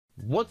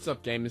What's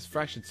up gamers,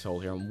 Fractured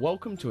Soul here, and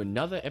welcome to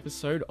another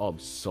episode of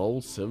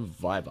Soul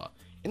Survivor.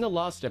 In the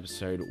last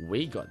episode,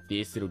 we got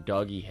this little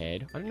doggy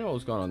head. I don't know what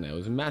was going on there, it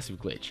was a massive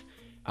glitch.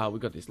 We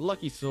got this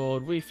lucky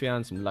sword, we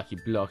found some lucky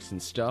blocks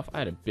and stuff. I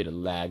had a bit of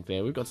lag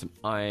there, we've got some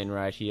iron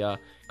right here.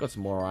 Got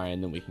some more iron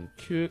that we can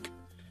cook.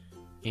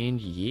 And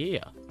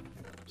yeah.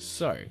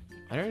 So,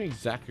 I don't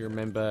exactly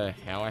remember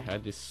how I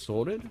had this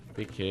sorted,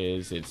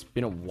 because it's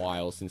been a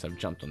while since I've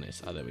jumped on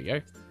this. Oh, there we go.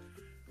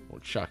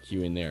 We'll chuck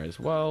you in there as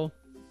well.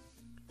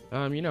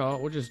 You know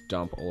what, we'll just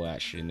dump all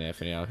that shit in there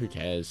for now, who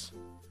cares.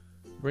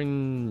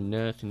 Bring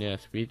nothing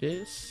else with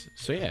this.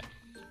 So yeah,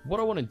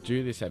 what I want to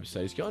do this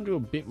episode is go and do a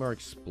bit more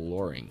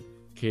exploring.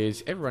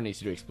 Because everyone needs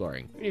to do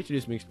exploring. We need to do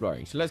some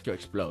exploring, so let's go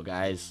explore,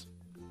 guys.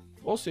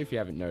 Also, if you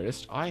haven't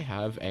noticed, I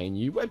have a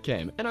new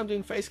webcam, and I'm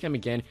doing facecam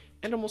again,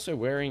 and I'm also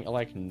wearing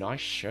a nice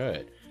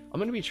shirt. I'm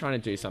going to be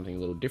trying to do something a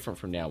little different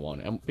from now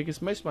on, and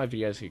because most of my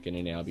videos are going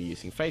to now be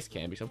using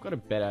facecam, because I've got a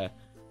better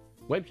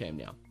webcam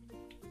now.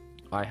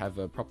 I have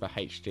a proper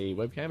HD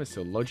webcam. It's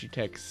a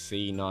Logitech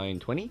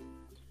C920.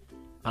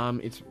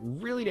 It's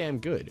really damn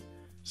good.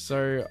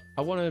 So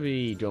I want to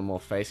be doing more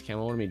face cam.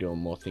 I want to be doing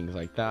more things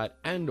like that.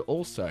 And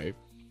also,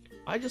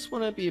 I just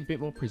want to be a bit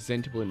more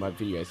presentable in my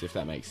videos, if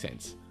that makes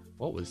sense.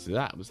 What was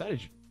that? Was that a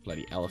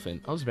bloody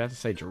elephant? I was about to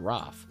say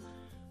giraffe.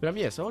 But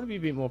yes, I want to be a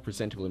bit more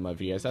presentable in my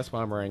videos. That's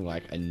why I'm wearing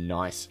a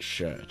nice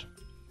shirt.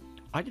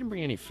 I didn't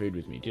bring any food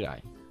with me, did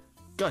I?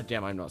 God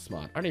damn, I'm not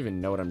smart. I don't even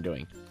know what I'm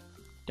doing.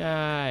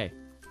 Die.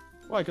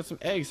 Oh, I got some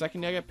eggs. I can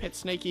now get pet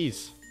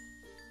snakies.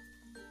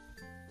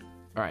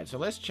 Alright, so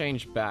let's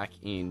change back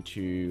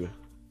into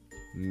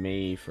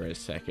me for a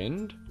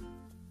second.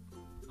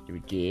 Here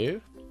we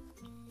go.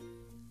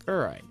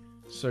 Alright,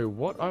 so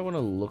what I want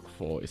to look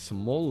for is some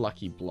more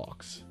lucky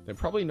blocks. They're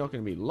probably not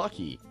going to be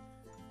lucky,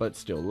 but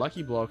still,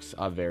 lucky blocks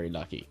are very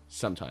lucky.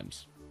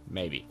 Sometimes.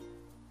 Maybe.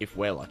 If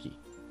we're lucky.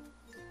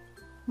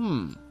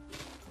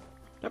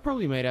 That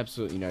probably made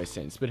absolutely no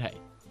sense, but hey.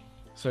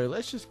 So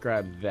let's just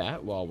grab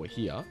that while we're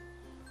here.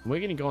 We're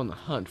going to go on the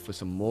hunt for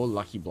some more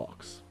lucky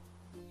blocks.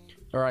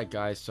 Alright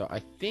guys, so I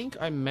think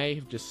I may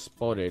have just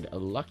spotted a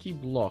lucky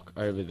block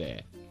over there.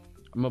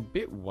 I'm a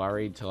bit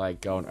worried to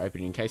go and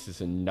open it in case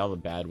there's another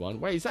bad one.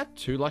 Wait, is that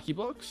 2 lucky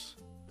blocks?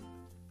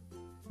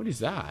 What is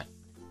that?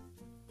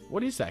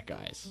 What is that,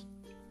 guys?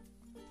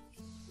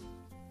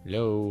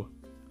 Hello?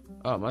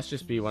 Oh, it must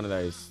just be one of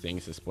those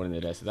things that spawn in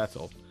the desert, that's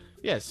all.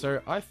 Yeah,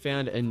 so I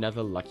found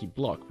another lucky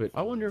block, but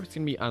I wonder if it's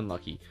going to be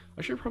unlucky.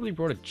 I should have probably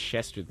brought a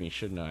chest with me,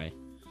 shouldn't I?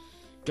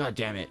 God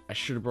damn it, I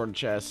should have brought a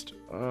chest.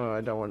 Oh,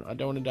 I don't want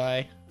to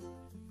die.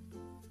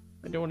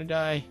 I don't want to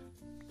die.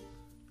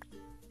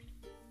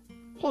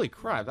 Holy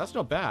crap, that's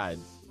not bad.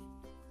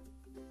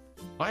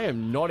 I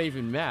am not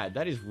even mad.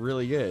 That is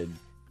really good.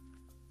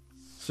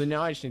 So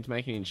now I just need to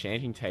make an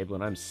enchanting table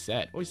and I'm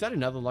set. Oh, is that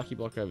another lucky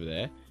block over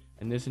there?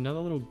 And there's another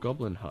little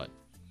goblin hut.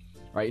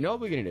 Alright, you know what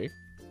we're going to do?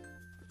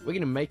 We're going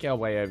to make our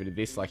way over to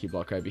this lucky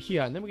block over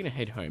here, and then we're going to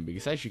head home,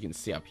 because as you can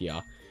see up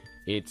here,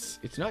 it's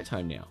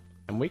nighttime now.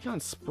 And we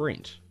can't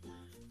sprint,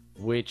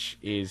 which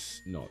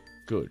is not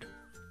good.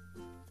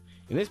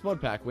 In this mod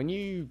pack, when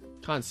you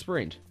can't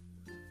sprint,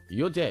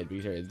 you're dead.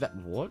 Because that,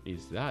 what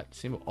is that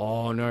symbol?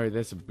 Oh no,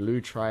 there's a blue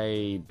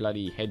try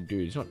bloody head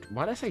dude. It's not,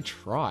 why did I say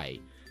try?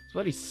 It's a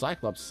bloody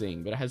Cyclops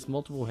thing, but it has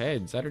multiple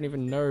heads. I don't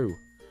even know.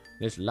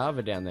 There's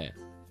lava down there.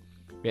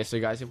 Yeah, so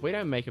guys, if we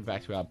don't make it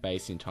back to our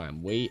base in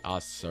time, we are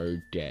so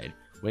dead.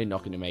 We're not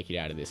going to make it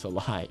out of this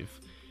alive.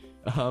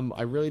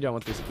 I really don't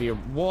want this to be a...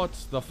 What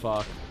the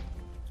fuck?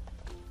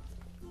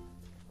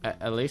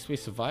 At least we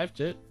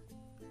survived it.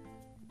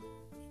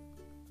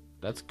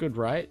 That's good,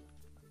 right?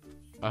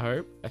 I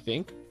hope. I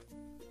think.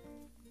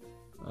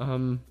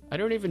 I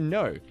don't even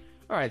know.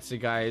 Alright, so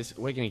guys,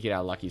 we're going to get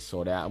our lucky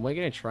sword out, and we're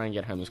going to try and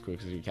get home as quick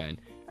as we can.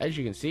 As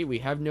you can see, we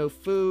have no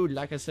food,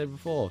 like I said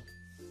before.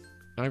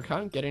 And I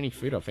can't get any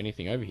food off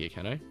anything over here,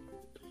 can I?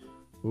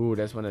 Ooh,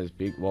 there's one of those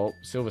big... Well,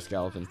 silver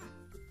skeleton.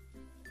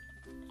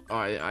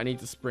 I need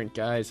to sprint,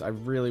 guys. I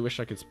really wish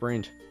I could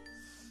sprint.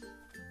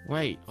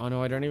 Wait, oh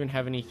no, I don't even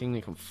have anything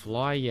that can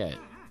fly yet.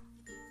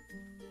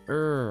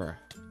 Oh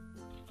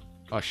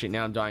shit,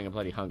 now I'm dying of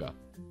bloody hunger.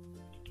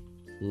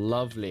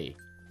 Lovely.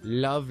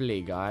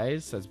 Lovely,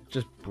 guys. That's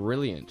just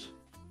brilliant.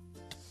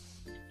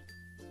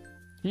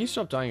 Can you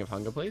stop dying of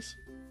hunger, please?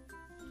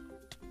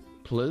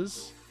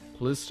 Please?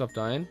 Please stop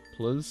dying.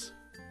 Please.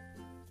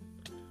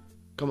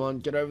 Come on,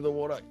 get over the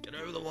water. Get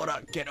over the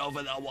water. Get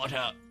over the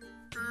water.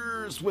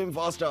 Swim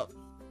faster.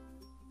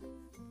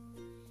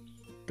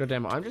 God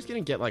damn it, I'm just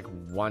gonna get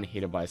one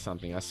hitter by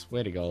something, I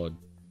swear to God.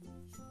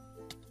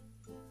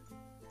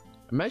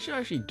 Imagine I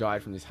actually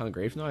died from this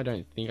hunger, even though I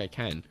don't think I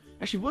can.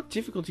 Actually, what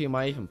difficulty am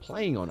I even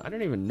playing on? I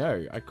don't even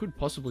know. I could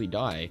possibly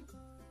die.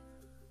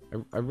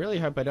 I really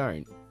hope I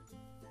don't.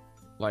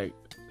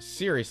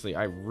 Seriously,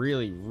 I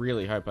really,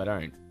 really hope I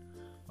don't.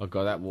 Oh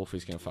god, that wolf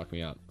is gonna fuck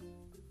me up.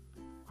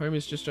 Home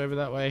is just over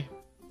that way.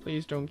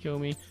 Please don't kill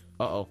me.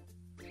 Uh-oh.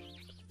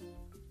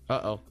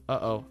 Uh-oh.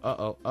 Uh-oh.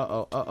 Uh-oh.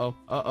 Uh-oh. Uh-oh.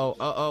 Uh-oh.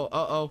 Uh-oh.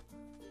 Uh-oh.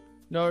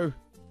 No.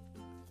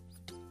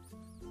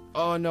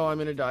 Oh no, I'm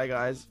gonna die,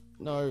 guys.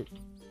 No.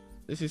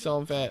 This is so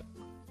unfair.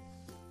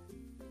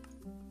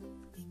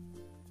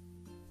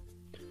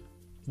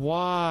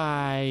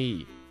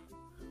 Why?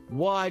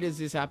 Why does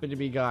this happen to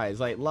me, guys?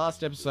 Like,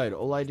 last episode,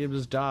 all I did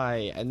was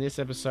die. And this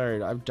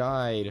episode, I've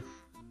died.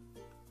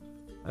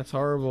 That's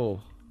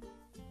horrible.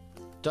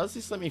 Does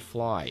this let me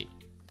fly?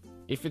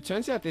 If it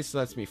turns out this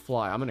lets me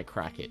fly, I'm gonna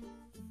crack it.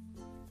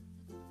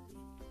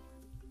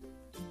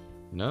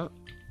 No.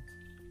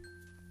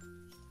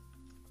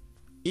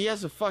 He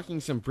has a fucking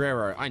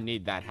sombrero. I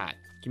need that hat.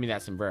 Give me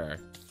that sombrero.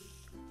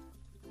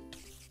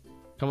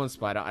 Come on,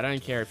 spider. I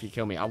don't care if you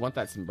kill me. I want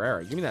that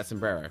sombrero. Give me that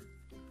sombrero.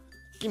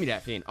 Give me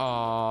that thing.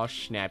 Oh,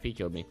 snap. He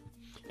killed me.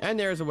 And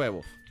there is a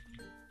werewolf.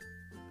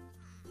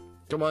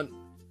 Come on.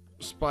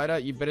 Spider,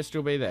 you better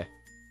still be there.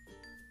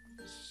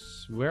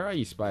 Where are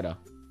you, spider?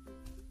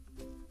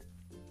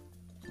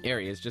 There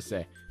he is, just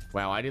there.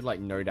 Wow, I did like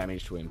no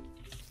damage to him.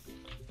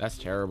 That's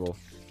terrible.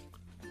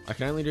 I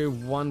can only do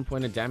 1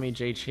 point of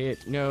damage each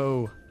hit.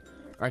 No.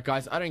 Alright,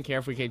 guys, I don't care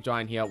if we keep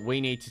dying here.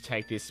 We need to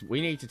take this.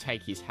 We need to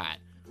take his hat.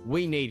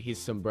 We need his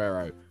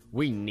sombrero.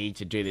 We need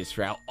to do this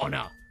for our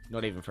honor.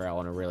 Not even for our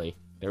honor, really.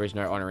 There is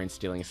no honor in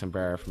stealing a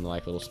sombrero from,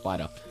 like, a little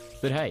spider.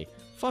 But hey,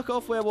 fuck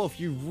off, werewolf,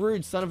 you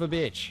rude son of a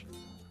bitch.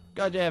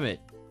 God damn it.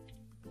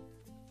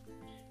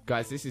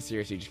 Guys, this is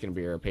seriously just going to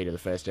be a repeat of the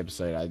first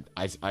episode.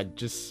 I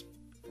just...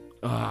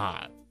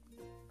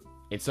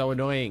 It's so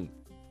annoying.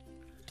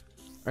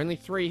 Only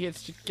 3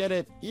 hits to get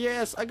it.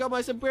 Yes, I got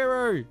my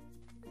sombrero.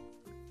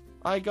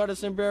 I got a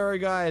sombrero,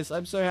 guys.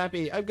 I'm so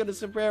happy. I've got a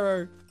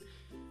sombrero.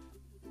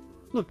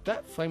 Look,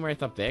 that flame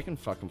wraith up there can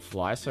fucking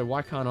fly, so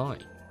why can't I?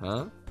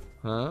 Huh?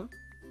 Huh?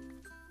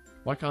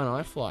 Why can't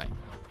I fly?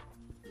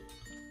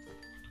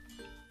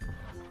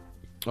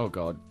 Oh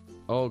god.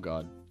 Oh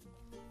god.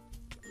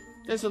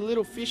 There's a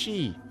little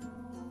fishy.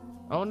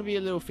 I want to be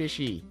a little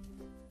fishy.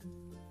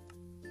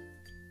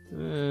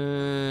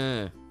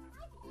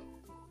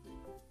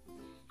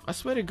 I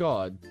swear to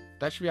god,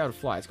 that should be able to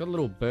fly. It's got a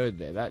little bird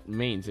there. That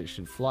means it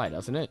should fly,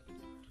 doesn't it?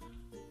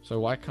 So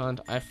why can't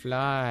I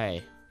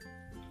fly?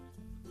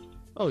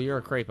 Oh, you're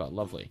a creeper.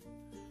 Lovely.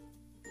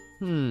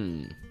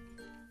 And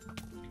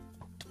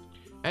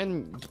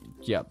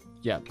yep.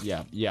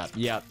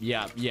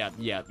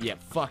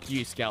 Fuck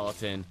you,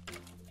 skeleton.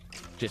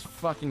 Just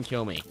fucking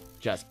kill me.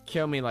 Just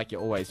kill me like you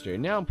always do.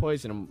 Now I'm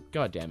poisoned.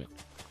 God damn it.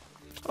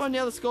 Oh,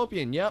 now the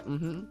scorpion. Yep.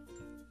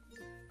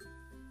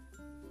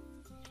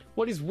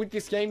 What is with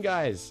this game,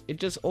 guys? It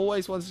just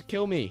always wants to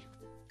kill me.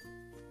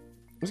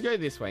 Let's go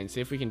this way and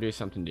see if we can do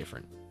something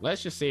different.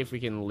 Let's just see if we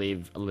can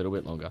live a little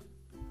bit longer.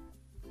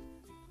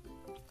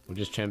 We'll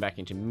just turn back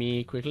into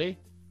me quickly.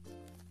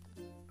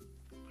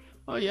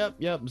 Oh, yep.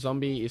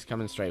 Zombie is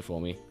coming straight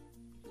for me.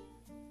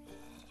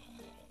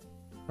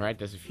 Alright,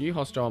 there's a few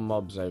hostile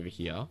mobs over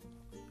here.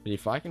 But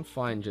if I can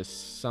find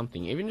just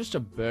something, even just a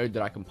bird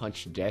that I can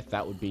punch to death,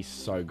 that would be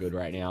so good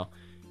right now.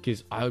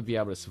 Because I would be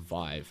able to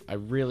survive. I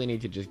really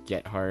need to just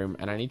get home,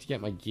 and I need to get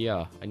my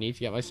gear. I need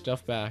to get my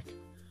stuff back.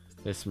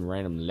 There's some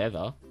random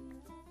leather.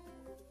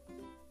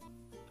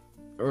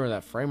 Oh,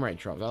 that frame rate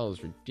drop. That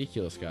was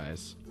ridiculous,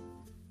 guys.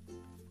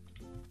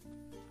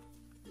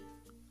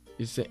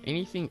 Is there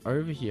anything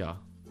over here?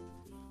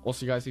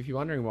 Also, guys, if you're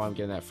wondering why I'm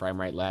getting that frame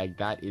rate lag,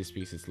 that is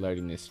because it's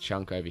loading this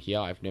chunk over here.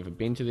 I've never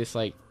been to this,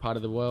 like, part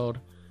of the world,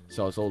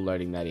 so it's all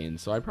loading that in.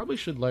 So I probably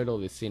should load all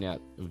this in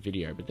out of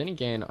video, but then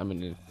again, I'm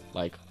gonna,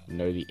 like,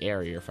 know the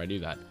area if I do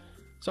that.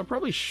 So I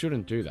probably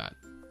shouldn't do that.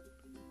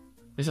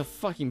 There's a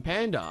fucking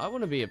panda. I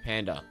want to be a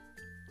panda.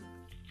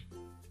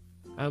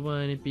 I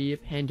want to be a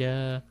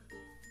panda.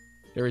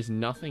 There is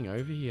nothing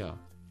over here.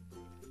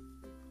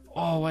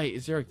 Oh, wait,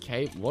 is there a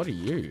cave? What are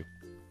you?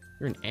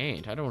 You're an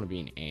ant. I don't want to be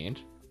an ant.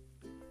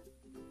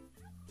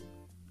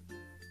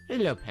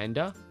 Hello,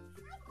 panda.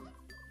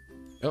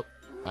 Oh,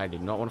 I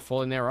did not want to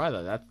fall in there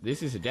either.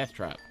 This is a death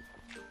trap.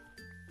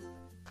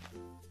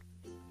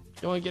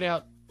 Come on, get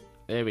out.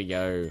 There we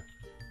go.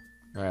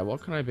 Alright,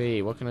 what can I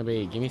be? What can I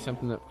be? Give me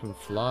something that can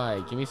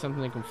fly. Give me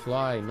something that can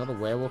fly. Not a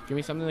werewolf. Give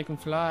me something that can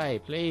fly,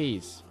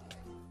 please.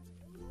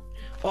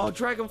 Oh,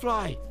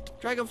 dragonfly!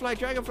 Dragonfly,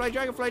 dragonfly,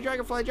 dragonfly,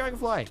 dragonfly,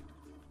 dragonfly!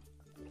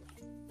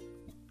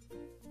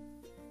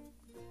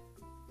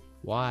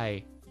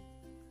 Why?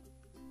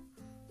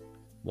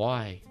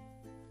 Why?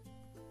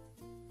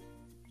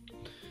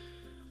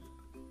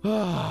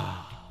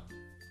 At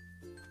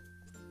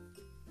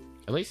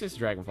least there's a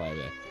dragonfly over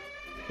there.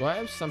 Do I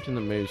have something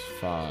that moves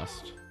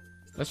fast?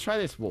 Let's try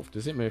this wolf.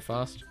 Does it move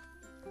fast?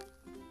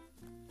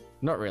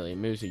 Not really. It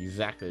moves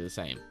exactly the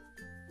same.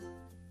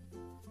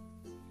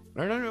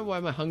 I don't know why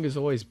my hunger's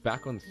always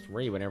back on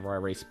 3 whenever I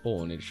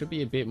respawn. It should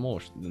be a bit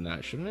more than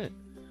that, shouldn't it?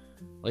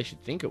 At least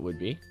you'd think it would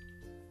be.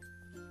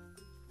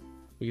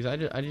 Because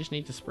I just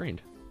need to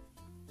sprint.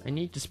 I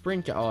need to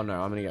sprint. Oh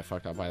no, I'm gonna get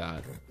fucked up by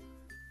that.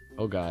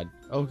 Oh god.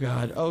 Oh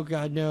god. Oh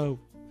god, no.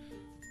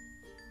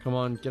 Come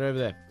on, get over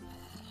there.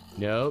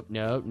 Nope,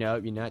 nope,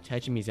 nope. You're not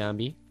touching me,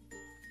 zombie.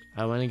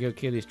 I want to go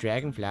kill this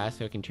dragonfly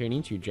so I can turn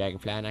into a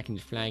dragonfly and I can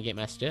just fly and get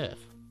my stuff.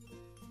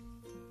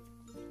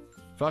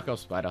 Fuck off,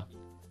 spider.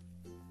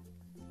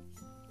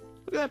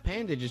 Look at that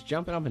panda just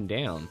jumping up and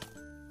down.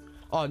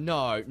 Oh,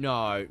 no,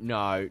 no,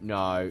 no,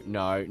 no,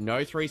 no.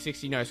 No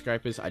 360 no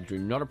scopers. I do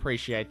not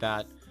appreciate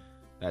that.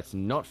 That's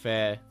not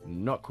fair.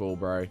 Not cool,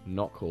 bro.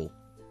 Not cool.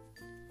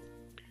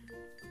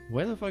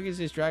 Where the fuck is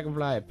this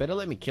dragonfly? Better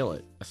let me kill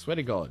it. I swear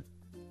to God.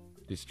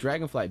 This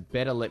dragonfly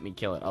better let me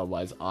kill it.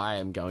 Otherwise, I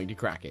am going to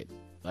crack it.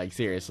 Like,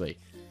 seriously.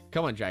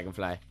 Come on,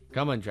 dragonfly.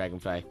 Come on,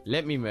 dragonfly.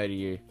 Let me murder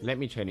you. Let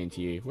me turn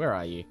into you. Where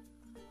are you?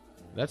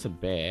 That's a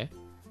bear.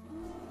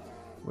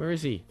 Where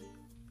is he?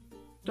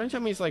 Don't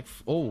tell me he's like...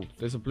 Oh,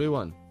 there's a blue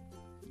one.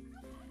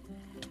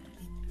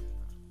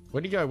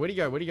 Where'd he go? Where'd he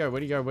go? Where'd he go?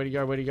 Where'd he go? Where'd he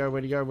go? Where'd he go?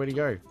 Where'd he go? Where'd he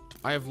go?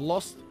 I have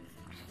lost...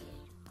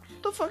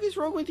 What the fuck is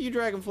wrong with you,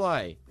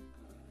 dragonfly?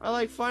 I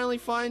like finally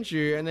find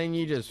you and then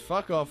you just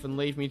fuck off and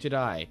leave me to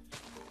die.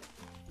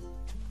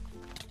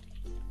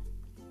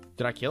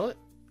 Did I kill it?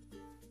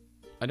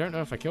 I don't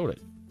know if I killed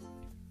it.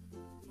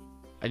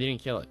 I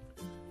didn't kill it.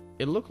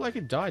 It looked like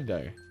it died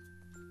though.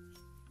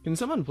 Can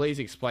someone please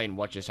explain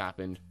what just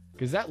happened?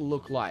 Because that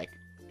looked like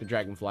the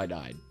dragonfly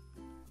died.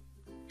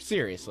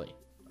 Seriously.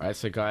 Alright,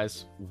 so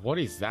guys, what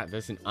is that?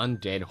 There's an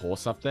undead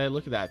horse up there.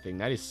 Look at that thing.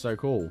 That is so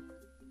cool.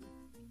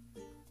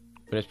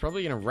 But it's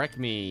probably going to wreck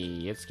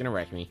me. It's going to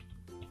wreck me.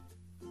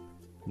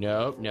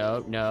 Nope,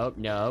 nope, nope,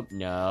 nope,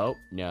 nope,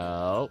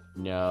 nope,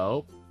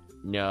 nope,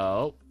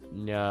 nope,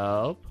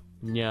 nope,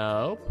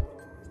 nope.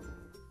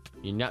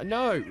 You know,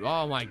 no!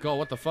 Oh my god,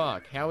 what the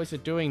fuck? How is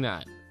it doing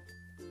that?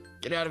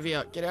 Get out of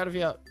here! Get out of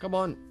here! Come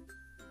on!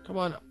 Come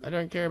on, I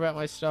don't care about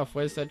my stuff.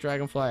 Where's that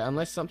dragonfly?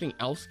 Unless something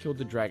else killed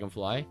the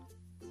dragonfly.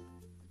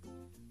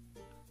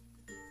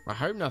 I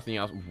hope nothing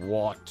else.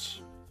 What?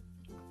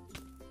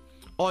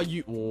 Oh,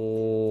 you...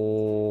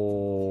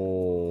 Oh...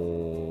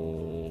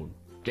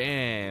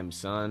 Damn,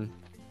 son.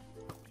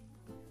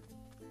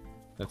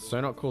 That's so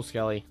not cool,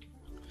 Skelly.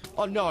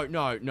 Oh, no,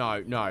 no,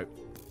 no, no.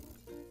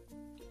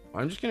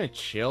 I'm just gonna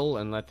chill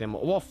and let them...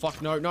 Oh,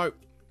 fuck, no, no.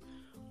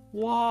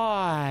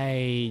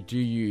 Why do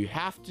you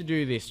have to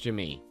do this to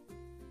me?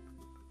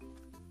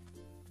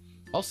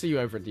 I'll see you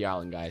over at the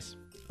island, guys.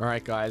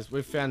 Alright, guys,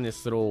 we've found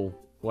this little...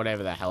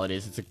 Whatever the hell it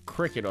is. It's a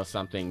cricket or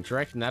something. Do you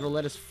reckon that'll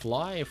let us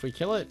fly if we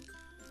kill it?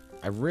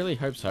 I really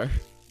hope so.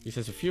 He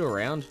says a few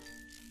around.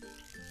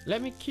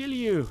 Let me kill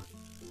you.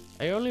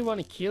 I only want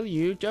to kill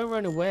you. Don't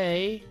run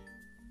away.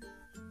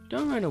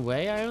 Don't run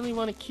away. I only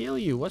want to kill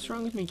you. What's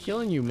wrong with me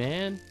killing you,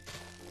 man?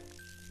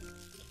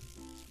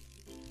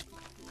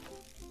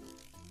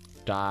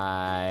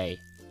 Die.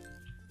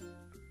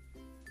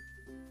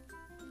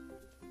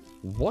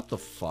 What the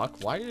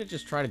fuck? Why did it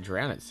just try to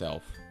drown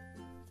itself?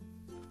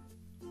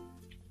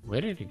 Where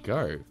did it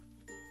go?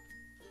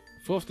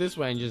 Flew this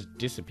way and just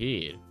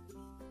disappeared.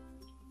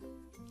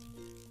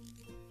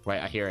 Wait,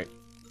 I hear it.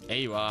 There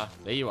you are.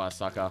 There you are,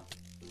 sucker.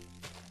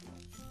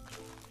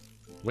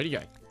 Where'd you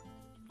go?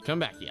 Come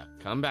back here.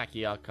 Come back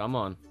here. Come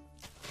on.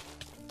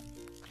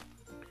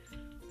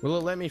 Will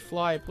it let me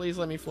fly? Please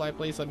let me fly.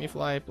 Please let me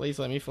fly. Please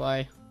let me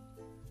fly.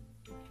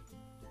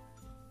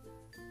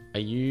 Are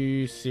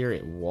you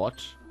serious?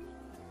 What?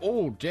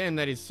 Oh, damn,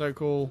 that is so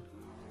cool.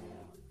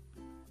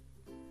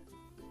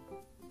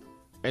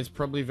 It's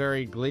probably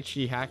very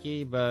glitchy,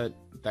 hacky, but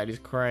that is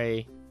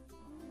cray.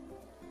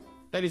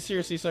 That is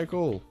seriously so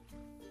cool.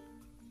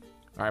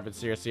 Alright, but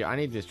seriously, I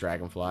need this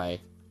dragonfly.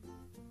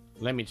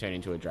 Let me turn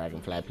into a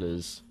dragonfly,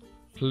 please.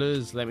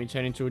 Please, let me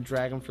turn into a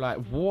dragonfly.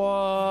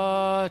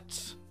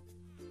 What?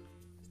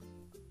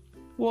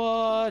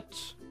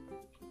 What?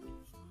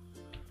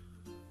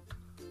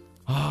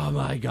 Oh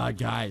my god,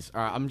 guys.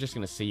 Alright, I'm just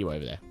gonna see you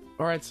over there.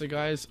 Alright, so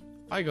guys,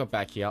 I got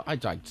back here. I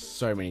died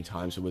so many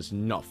times, it was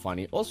not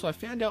funny. Also, I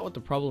found out what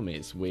the problem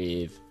is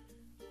with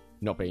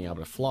not being able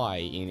to fly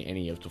in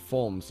any of the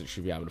forms that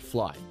should be able to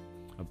fly.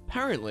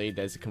 Apparently,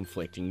 there's a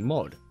conflicting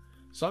mod.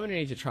 So I'm going to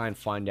need to try and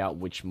find out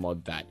which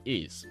mod that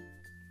is.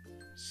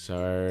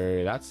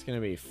 So that's going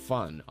to be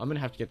fun. I'm going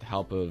to have to get the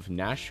help of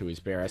Nash, who is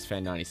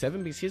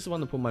BearSFan97, because he's the one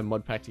that put my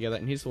mod pack together,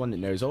 and he's the one that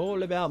knows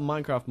all about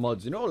Minecraft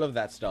mods and all of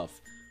that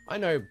stuff. I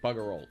know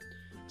bugger all.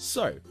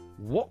 So,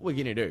 what we're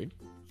going to do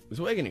is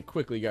we're going to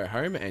quickly go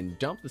home and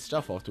dump the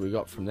stuff off that we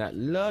got from that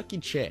lucky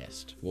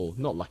chest. Well,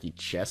 not lucky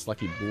chest,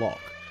 lucky block.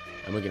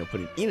 And we're going to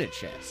put it in a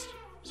chest.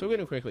 So we're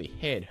going to quickly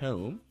head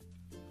home.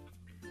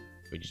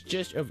 Which is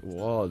just over...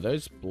 Whoa,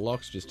 those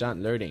blocks just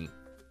aren't loading.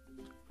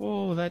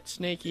 Oh, that's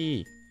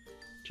snaky.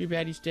 Too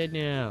bad he's dead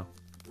now.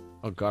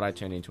 Oh god, I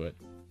turned into it.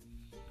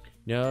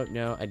 No,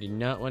 no, I did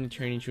not want to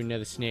turn into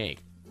another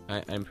snake.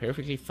 I'm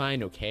perfectly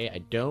fine, okay? I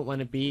don't want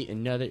to be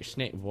another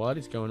snake. What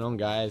is going on,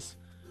 guys?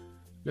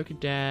 Look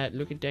at that.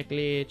 Look at that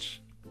glitch.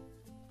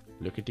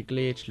 Look at the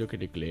glitch. Look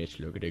at the glitch.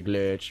 Look at the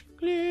glitch.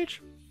 Glitch.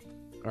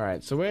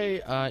 Alright, so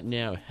we are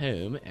now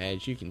home,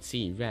 as you can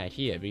see right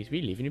here, because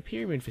we live in a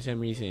pyramid for some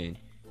reason.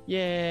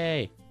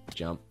 Yay!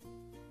 Jump.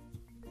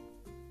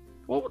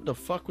 What the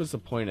fuck was the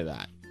point of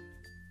that?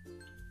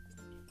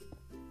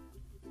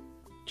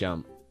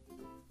 Jump.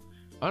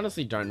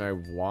 Honestly, don't know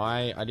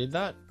why I did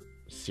that.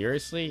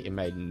 Seriously, it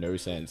made no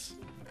sense.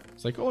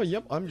 It's like, oh,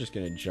 yep, I'm just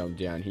gonna jump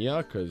down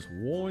here, because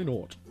why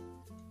not?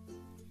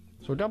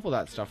 So we'll dump all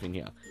that stuff in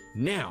here.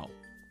 Now,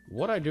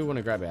 what I do want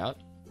to grab out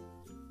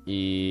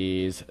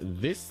is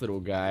this little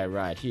guy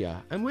right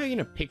here, and we're going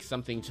to pick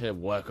something to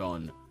work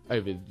on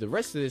over the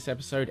rest of this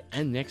episode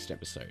and next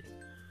episode.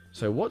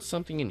 So what's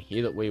something in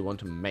here that we want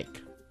to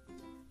make?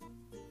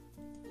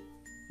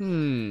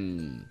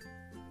 You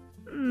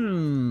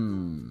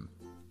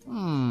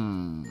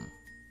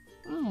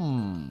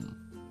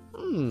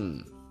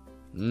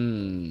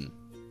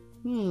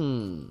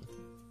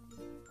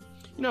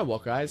know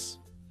what, guys?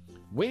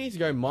 We need to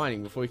go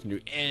mining before we can do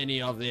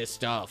any of this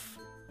stuff.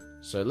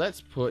 So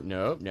let's put...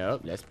 Nope.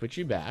 Let's put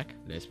you back.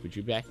 Let's put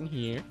you back in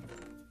here.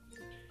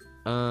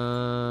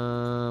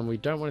 We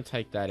don't want to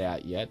take that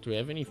out yet. Do we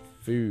have any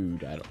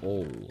food at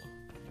all?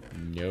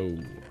 No.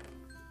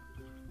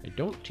 I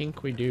don't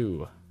think we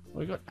do.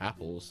 We got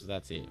apples, so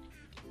that's it.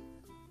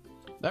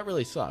 That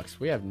really sucks.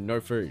 We have no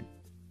food.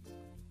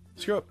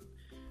 Screw up.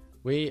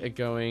 We are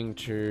going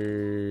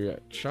to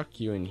chuck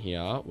you in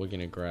here. We're going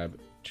to grab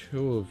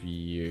 2 of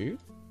you.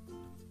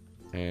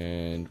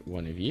 And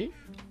 1 of you.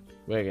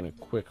 We're going to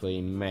quickly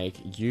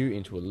make you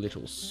into a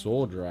little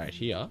sword right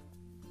here.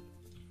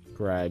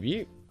 Grab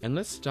you. And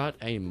let's start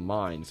a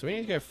mine. So we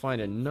need to go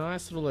find a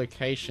nice little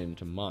location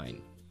to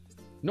mine.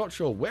 Not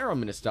sure where I'm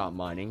going to start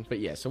mining. But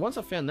yeah, so once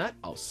I've found that,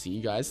 I'll see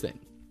you guys then.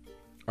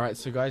 Alright,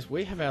 so guys,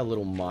 we have our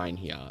little mine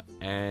here.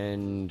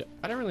 And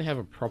I don't really have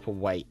a proper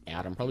way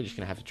out. I'm probably just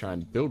going to have to try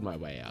and build my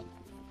way out.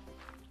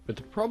 But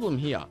the problem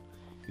here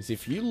is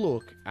if you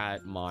look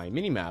at my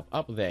minimap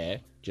up there,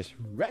 just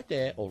right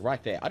there or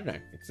right there. I don't know.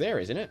 It's there,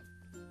 isn't it?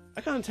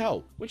 I can't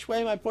tell. Which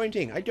way am I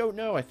pointing? I don't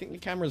know. I think the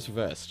camera's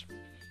reversed.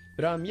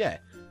 But yeah.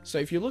 So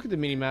if you look at the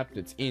minimap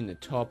that's in the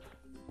top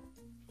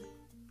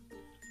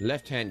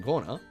left-hand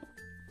corner,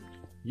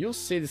 you'll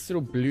see this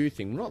little blue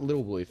thing. Not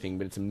little blue thing,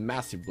 but it's a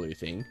massive blue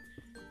thing.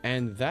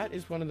 And that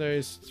is one of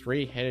those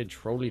 3-headed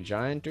trolley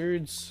giant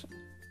dudes.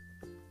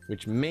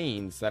 Which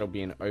means that'll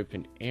be an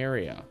open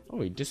area. Oh,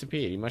 he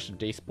disappeared. He must have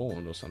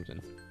despawned or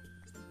something.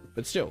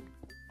 But still,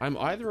 I'm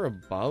either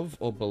above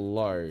or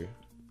below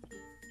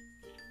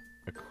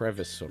a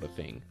crevice sort of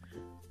thing.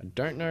 I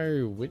don't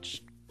know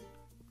which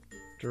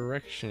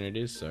direction it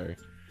is, so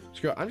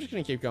screw it. I'm just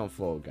going to keep going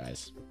forward,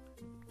 guys.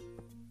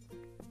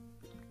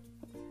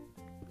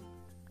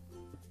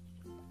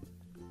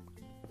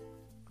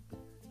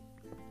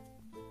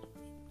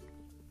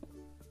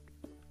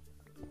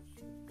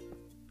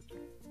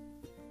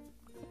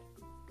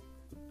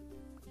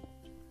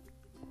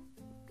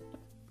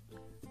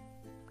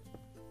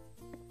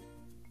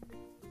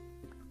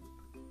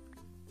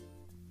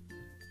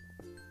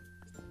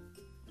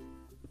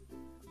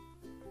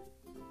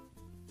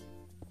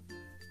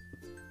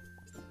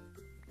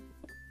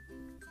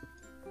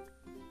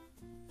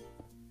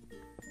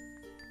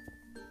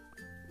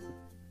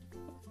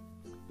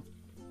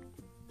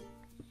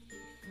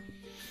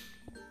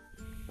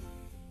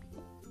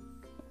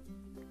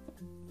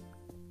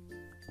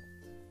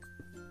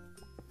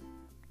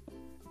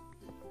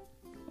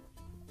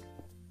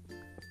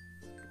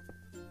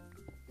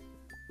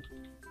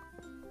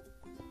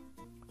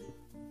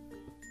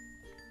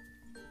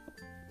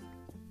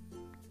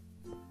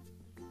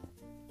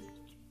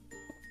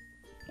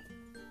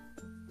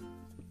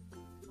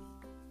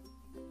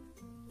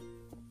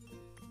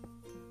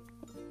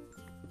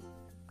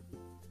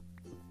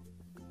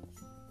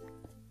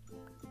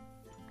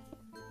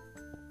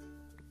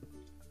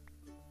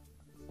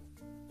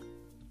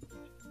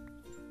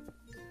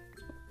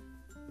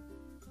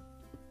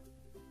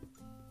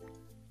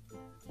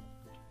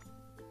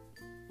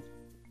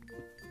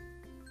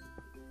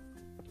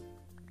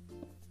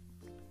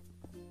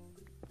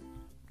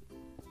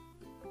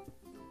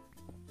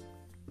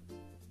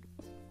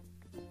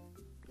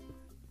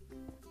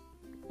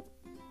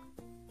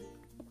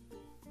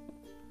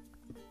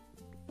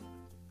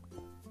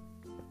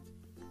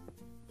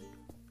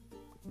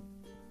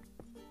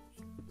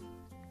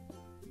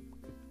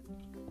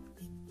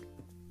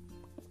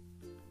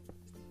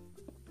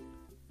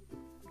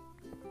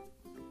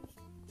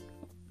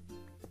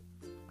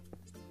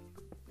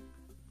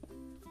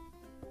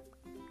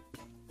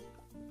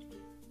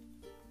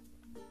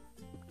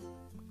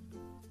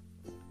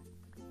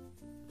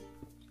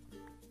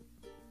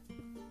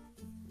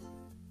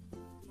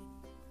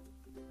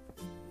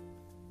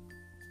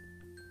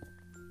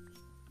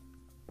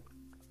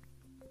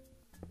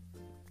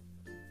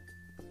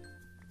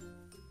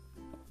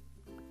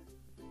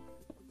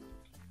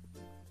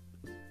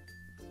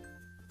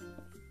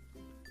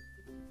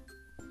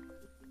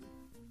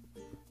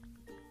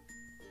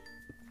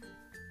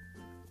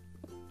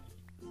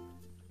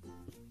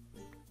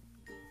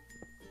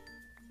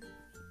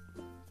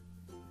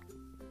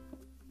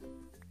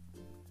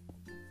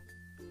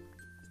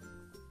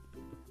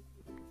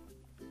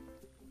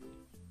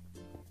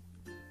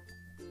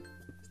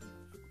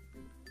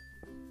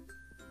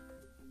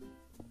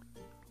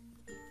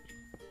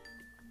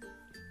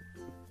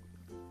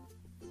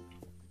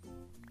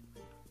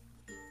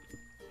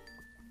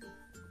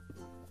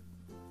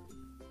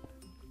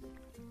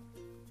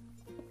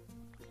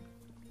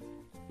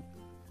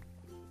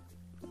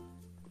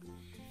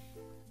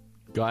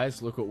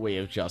 Guys, look what we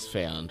have just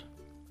found.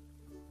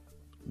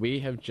 We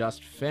have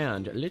just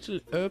found a little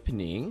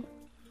opening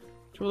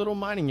to a little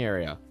mining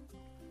area.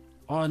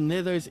 Oh, and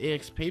they're those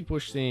EXP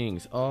push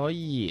things. Oh,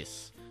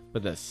 yes.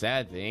 But the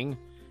sad thing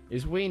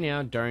is we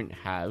now don't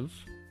have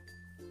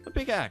a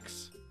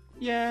pickaxe.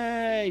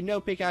 Yay! No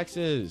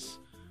pickaxes.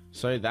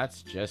 So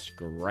that's just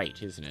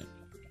great, isn't it?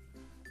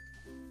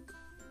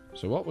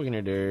 So what we're going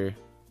to do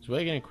is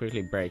we're going to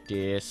quickly break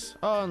this.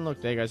 Oh, and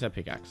look, there goes our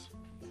pickaxe.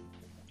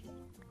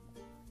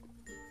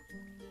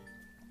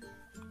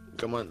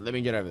 Come on, let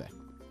me get over there.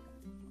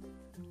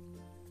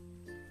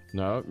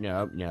 Nope,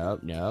 nope, nope,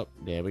 nope.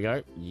 There we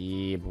go.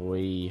 Yeah,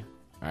 boy.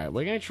 Alright,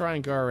 we're going to try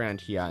and go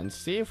around here and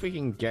see if we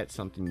can get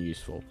something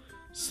useful.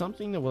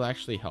 Something that will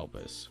actually help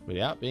us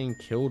without being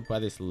killed by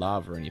this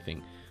lava or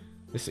anything.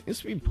 There seems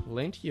to be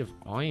plenty of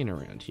iron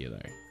around here,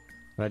 though.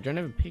 But I don't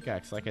have a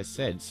pickaxe, like I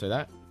said, so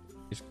that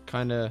is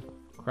kind of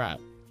crap.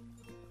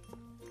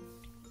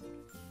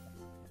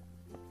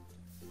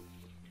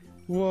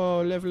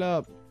 Whoa, level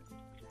up.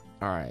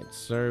 Alright,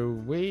 so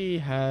we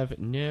have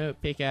no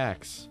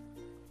pickaxe.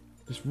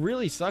 This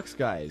really sucks,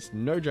 guys.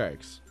 No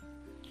jokes.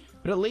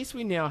 But at least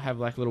we now have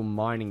like little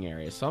mining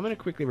areas. So I'm going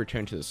to quickly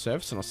return to the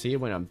surface and I'll see you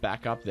when I'm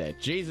back up there.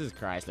 Jesus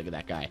Christ, look at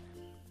that guy.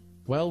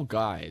 Well,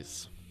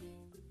 guys.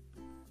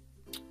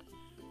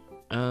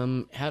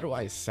 How do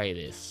I say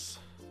this?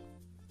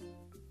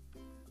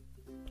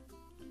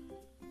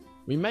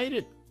 We made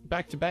it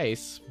back to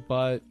base,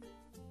 but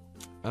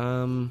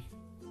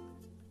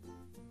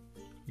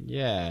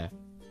yeah.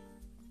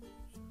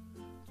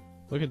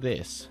 Look at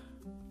this.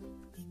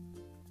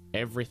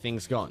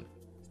 Everything's gone.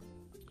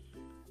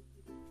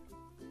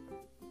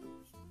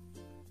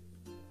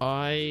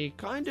 I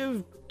kind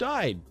of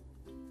died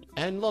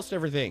and lost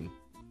everything.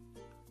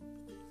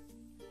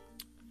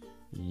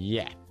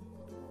 Yeah.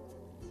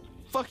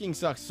 Fucking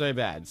sucks so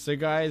bad. So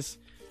guys,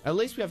 at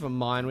least we have a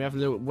mine. We have a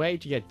little way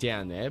to get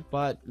down there,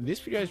 but this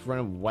video's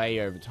running way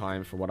over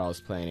time for what I was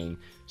planning.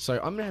 So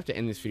I'm gonna have to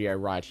end this video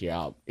right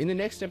here. In the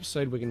next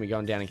episode, we're gonna be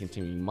going down and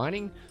continuing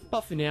mining,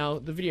 but for now,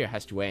 the video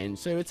has to end.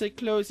 So it's a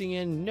closing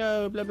in,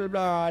 no, blah, blah,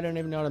 blah. I don't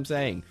even know what I'm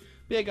saying.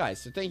 But yeah,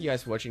 guys, so thank you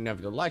guys for watching. Don't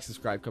forget to like,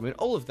 subscribe, comment,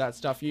 all of that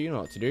stuff. You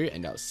know what to do,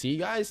 and I'll see you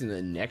guys in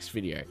the next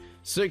video.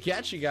 So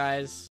catch you guys.